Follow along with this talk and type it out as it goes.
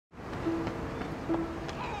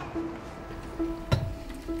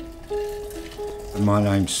My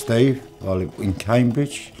name's Steve. I live in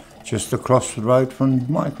Cambridge, just across the road from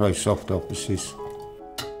Microsoft offices.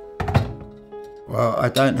 Well, I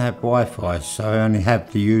don't have Wi-Fi, so I only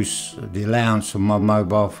have the allowance of my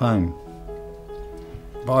mobile phone.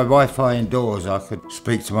 By Wi-Fi indoors, I could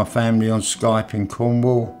speak to my family on Skype in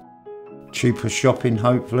Cornwall. Cheaper shopping,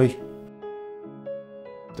 hopefully.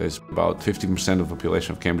 There's about 15% of the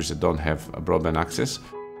population of Cambridge that don't have a broadband access.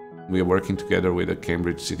 We are working together with the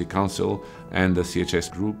Cambridge City Council and the CHS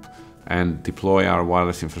group and deploy our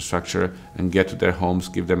wireless infrastructure and get to their homes,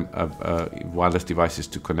 give them wireless devices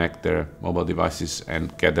to connect their mobile devices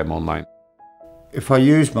and get them online. If I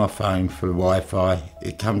use my phone for Wi-Fi,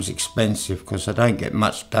 it comes expensive because I don't get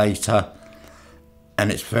much data and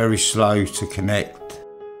it's very slow to connect.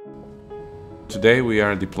 Today we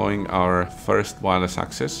are deploying our first wireless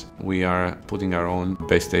access. We are putting our own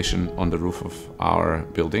base station on the roof of our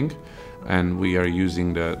building, and we are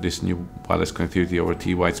using this new wireless connectivity over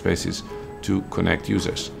T white spaces to connect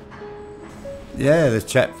users. Yeah, the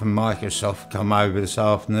chap from Microsoft come over this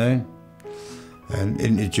afternoon and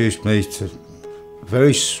introduced me to a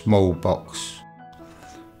very small box.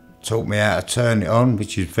 Taught me how to turn it on,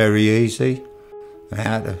 which is very easy, and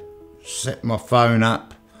how to set my phone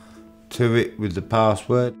up to it with the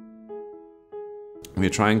password. We are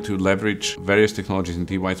trying to leverage various technologies in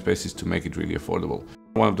T-white spaces to make it really affordable.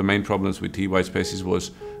 One of the main problems with T-white spaces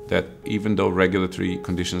was that even though regulatory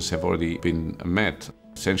conditions have already been met,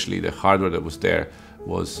 essentially the hardware that was there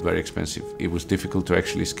was very expensive. It was difficult to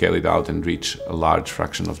actually scale it out and reach a large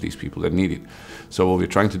fraction of these people that need it. So what we're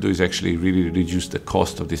trying to do is actually really reduce the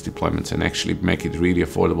cost of these deployments and actually make it really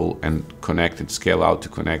affordable and connect and scale out to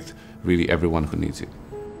connect really everyone who needs it.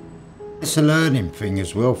 It's a learning thing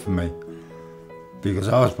as well for me, because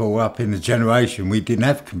I was brought up in a generation we didn't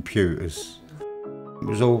have computers. It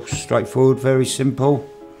was all straightforward, very simple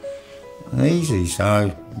and easy,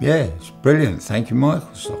 so yeah, it's brilliant. Thank you,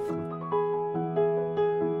 Microsoft.